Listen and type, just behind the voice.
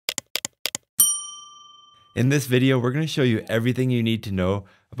In this video, we're going to show you everything you need to know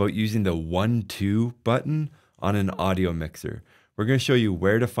about using the 1-2 button on an audio mixer. We're going to show you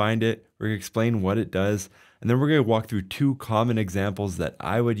where to find it, we're going to explain what it does, and then we're going to walk through two common examples that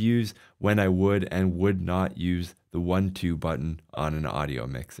I would use when I would and would not use the 1-2 button on an audio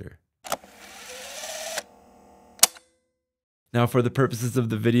mixer. Now, for the purposes of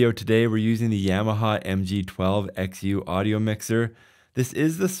the video today, we're using the Yamaha MG12XU audio mixer. This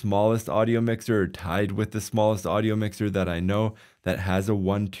is the smallest audio mixer, or tied with the smallest audio mixer that I know that has a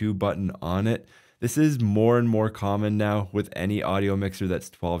 1-2 button on it. This is more and more common now with any audio mixer that's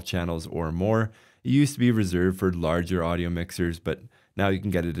 12 channels or more. It used to be reserved for larger audio mixers, but now you can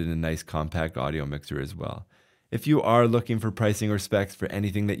get it in a nice compact audio mixer as well. If you are looking for pricing or specs for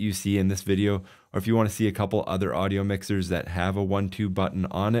anything that you see in this video, or if you want to see a couple other audio mixers that have a 1-2 button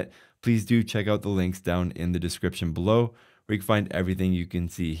on it, please do check out the links down in the description below, where you can find everything you can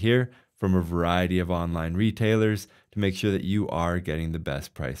see here from a variety of online retailers to make sure that you are getting the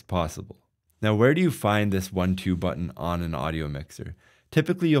best price possible. Now, where do you find this 1-2 button on an audio mixer?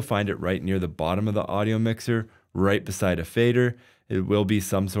 Typically, you'll find it right near the bottom of the audio mixer, right beside a fader. It will be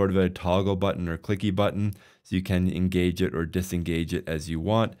some sort of a toggle button or clicky button, so you can engage it or disengage it as you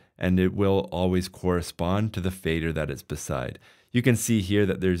want, and it will always correspond to the fader that it's beside. You can see here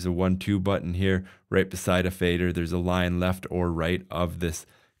that there's a 1-2 button here right beside a fader. There's a line left or right of this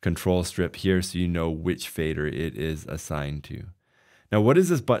control strip here, so you know which fader it is assigned to. Now, what does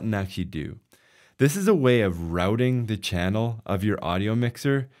this button actually do? This is a way of routing the channel of your audio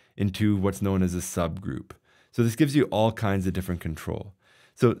mixer into what's known as a subgroup. So this gives you all kinds of different control.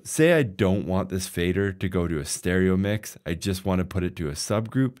 So say I don't want this fader to go to a stereo mix, I just want to put it to a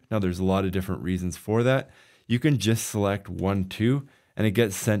subgroup. Now there's a lot of different reasons for that. You can just select 1-2 and it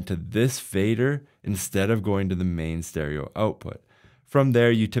gets sent to this fader instead of going to the main stereo output. From there,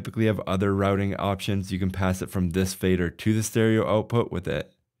 you typically have other routing options. You can pass it from this fader to the stereo output with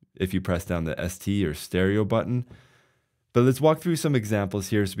it if you press down the ST or stereo button. But let's walk through some examples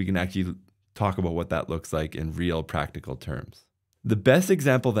here so we can actually talk about what that looks like in real practical terms. The best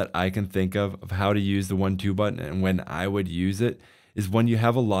example that I can think of how to use the 1-2 button and when I would use it is when you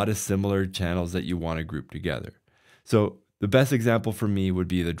have a lot of similar channels that you want to group together. So the best example for me would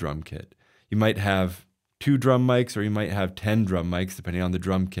be the drum kit. You might have 2 drum mics or you might have 10 drum mics depending on the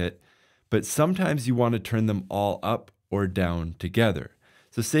drum kit, but sometimes you want to turn them all up or down together.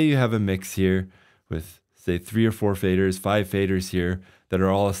 So say you have a mix here with say 3 or 4 faders, 5 faders here that are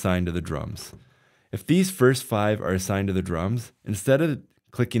all assigned to the drums. If these first 5 are assigned to the drums, instead of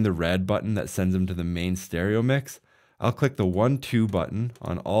clicking the red button that sends them to the main stereo mix, I'll click the 1-2 button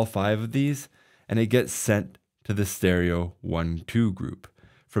on all 5 of these and it gets sent to the stereo 1-2 group.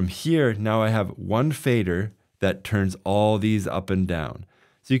 From here, now I have one fader that turns all these up and down.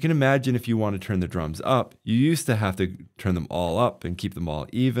 So you can imagine if you want to turn the drums up, you used to have to turn them all up and keep them all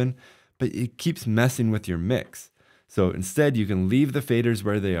even, but it keeps messing with your mix. So instead, you can leave the faders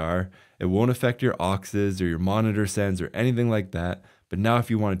where they are. It won't affect your auxes or your monitor sends or anything like that. But now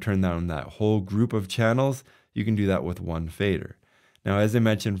if you want to turn down that whole group of channels, you can do that with one fader. Now, as I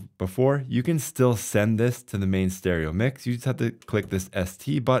mentioned before, you can still send this to the main stereo mix. You just have to click this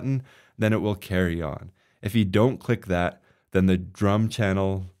ST button, then it will carry on. If you don't click that, then the drum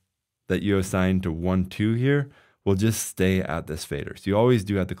channel that you assigned to 1-2 here will just stay at this fader. So you always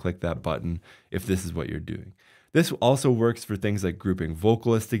do have to click that button if this is what you're doing. This also works for things like grouping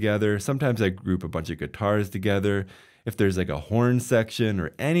vocalists together. Sometimes I group a bunch of guitars together. If there's like a horn section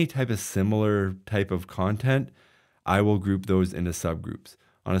or any type of similar type of content, I will group those into subgroups.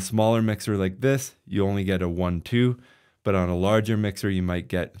 On a smaller mixer like this, you only get a 1-2, but on a larger mixer, you might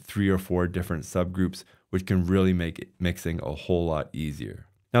get 3 or 4 different subgroups, which can really make mixing a whole lot easier.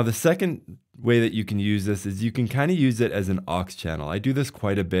 Now, the second way that you can use this is you can kind of use it as an aux channel. I do this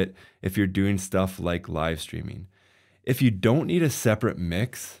quite a bit if you're doing stuff like live streaming. If you don't need a separate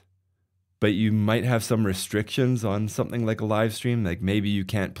mix, but you might have some restrictions on something like a live stream, like maybe you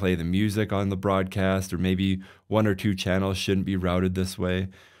can't play the music on the broadcast, or maybe 1 or 2 channels shouldn't be routed this way.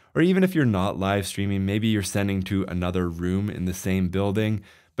 Or even if you're not live streaming, maybe you're sending to another room in the same building,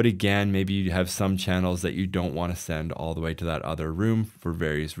 but again, maybe you have some channels that you don't want to send all the way to that other room for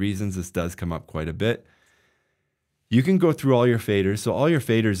various reasons. This does come up quite a bit. You can go through all your faders. So all your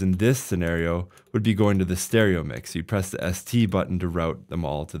faders in this scenario would be going to the stereo mix. You press the ST button to route them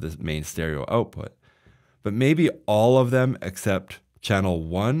all to the main stereo output. But maybe all of them except channel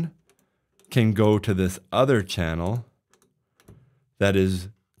 1 can go to this other channel that is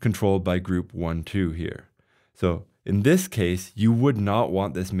controlled by group 1-2 here. So in this case, you would not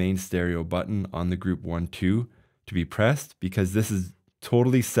want this main stereo button on the group 1-2 to be pressed because this is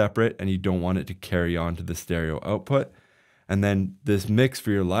totally separate and you don't want it to carry on to the stereo output. And then this mix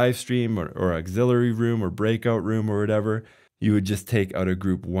for your live stream or auxiliary room or breakout room or whatever, you would just take out a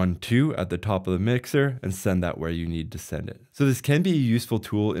group 1, 2 at the top of the mixer and send that where you need to send it. So this can be a useful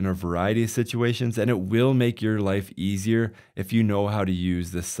tool in a variety of situations, and it will make your life easier if you know how to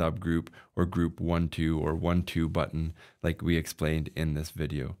use this subgroup or group 1, 2 or 1, 2 button like we explained in this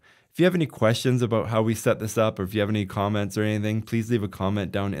video. If you have any questions about how we set this up, or if you have any comments or anything, please leave a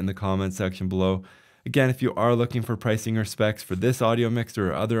comment down in the comment section below. Again, if you are looking for pricing or specs for this audio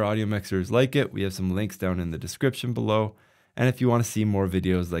mixer or other audio mixers like it, we have some links down in the description below. And if you want to see more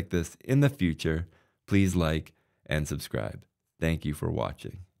videos like this in the future, please like and subscribe. Thank you for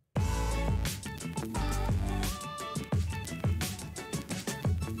watching.